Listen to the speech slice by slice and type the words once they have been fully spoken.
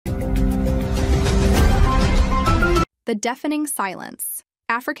The deafening silence.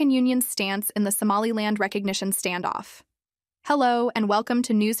 African Union's stance in the Somaliland recognition standoff. Hello, and welcome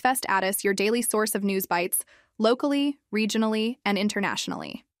to Newsfest Addis, your daily source of news bites, locally, regionally, and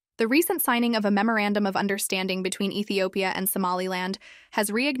internationally. The recent signing of a Memorandum of Understanding between Ethiopia and Somaliland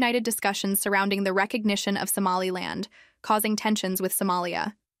has reignited discussions surrounding the recognition of Somaliland, causing tensions with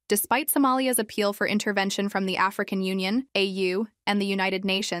Somalia. Despite Somalia's appeal for intervention from the African Union, AU, and the United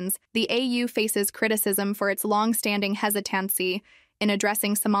Nations, the AU faces criticism for its long-standing hesitancy in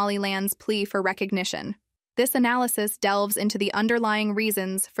addressing Somaliland's plea for recognition. This analysis delves into the underlying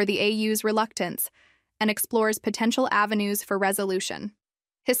reasons for the AU's reluctance and explores potential avenues for resolution.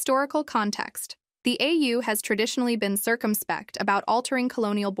 Historical context. The AU has traditionally been circumspect about altering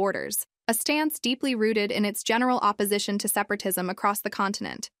colonial borders, a stance deeply rooted in its general opposition to separatism across the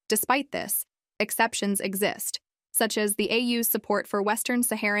continent. Despite this, exceptions exist, such as the AU's support for Western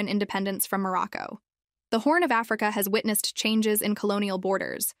Saharan independence from Morocco. The Horn of Africa has witnessed changes in colonial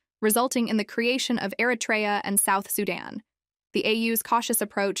borders, resulting in the creation of Eritrea and South Sudan. The AU's cautious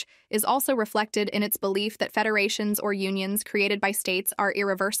approach is also reflected in its belief that federations or unions created by states are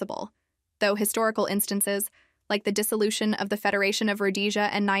irreversible, though historical instances, like the dissolution of the Federation of Rhodesia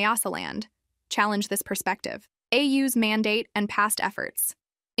and Nyasaland, challenge this perspective. AU's mandate and past efforts.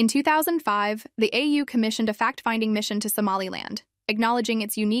 In 2005, the AU commissioned a fact-finding mission to Somaliland, acknowledging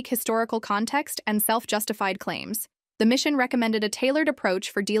its unique historical context and self-justified claims. The mission recommended a tailored approach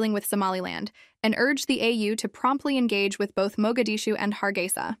for dealing with Somaliland and urged the AU to promptly engage with both Mogadishu and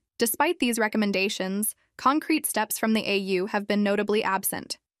Hargeisa. Despite these recommendations, concrete steps from the AU have been notably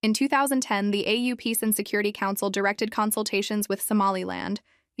absent. In 2010, the AU Peace and Security Council directed consultations with Somaliland,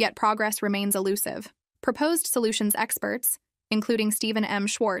 yet progress remains elusive. Proposed solutions experts, including Stephen M.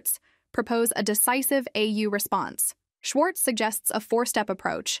 Schwartz, propose a decisive AU response. Schwartz suggests a four-step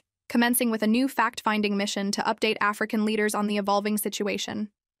approach, commencing with a new fact-finding mission to update African leaders on the evolving situation.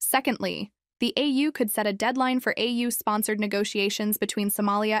 Secondly, the AU could set a deadline for AU-sponsored negotiations between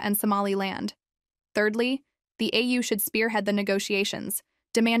Somalia and Somaliland. Thirdly, the AU should spearhead the negotiations,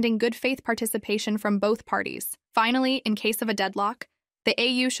 demanding good faith participation from both parties. Finally, in case of a deadlock, the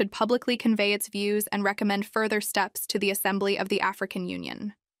AU should publicly convey its views and recommend further steps to the Assembly of the African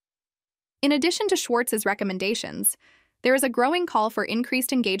Union. In addition to Schwartz's recommendations, there is a growing call for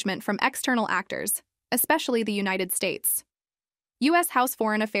increased engagement from external actors, especially the United States. U.S. House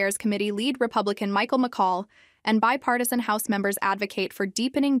Foreign Affairs Committee lead Republican Michael McCaul and bipartisan House members advocate for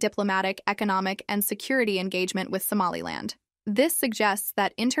deepening diplomatic, economic, and security engagement with Somaliland. This suggests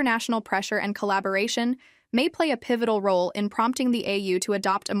that international pressure and collaboration may play a pivotal role in prompting the AU to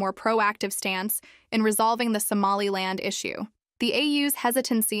adopt a more proactive stance in resolving the Somaliland issue. The AU's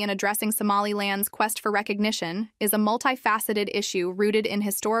hesitancy in addressing Somaliland's quest for recognition is a multifaceted issue rooted in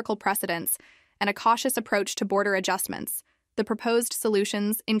historical precedents and a cautious approach to border adjustments. The proposed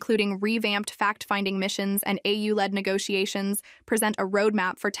solutions, including revamped fact-finding missions and AU-led negotiations, present a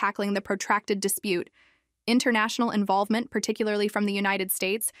roadmap for tackling the protracted dispute. International involvement, particularly from the United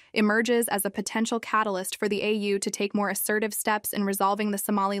States, emerges as a potential catalyst for the AU to take more assertive steps in resolving the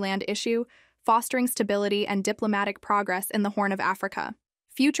Somaliland issue, fostering stability and diplomatic progress in the Horn of Africa.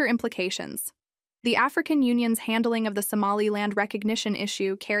 Future implications. The African Union's handling of the Somaliland recognition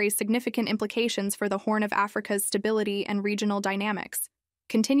issue carries significant implications for the Horn of Africa's stability and regional dynamics.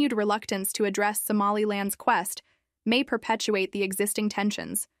 Continued reluctance to address Somaliland's quest may perpetuate the existing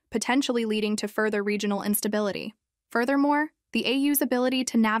tensions, potentially leading to further regional instability. Furthermore, the AU's ability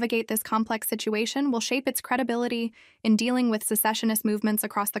to navigate this complex situation will shape its credibility in dealing with secessionist movements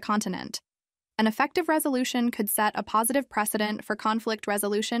across the continent. An effective resolution could set a positive precedent for conflict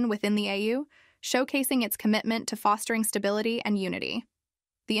resolution within the AU, showcasing its commitment to fostering stability and unity.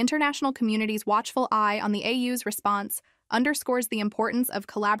 The international community's watchful eye on the AU's response underscores the importance of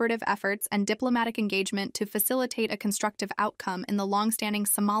collaborative efforts and diplomatic engagement to facilitate a constructive outcome in the long-standing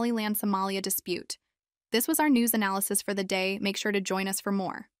Somaliland-Somalia dispute. This was our news analysis for the day. Make sure to join us for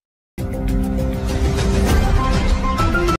more.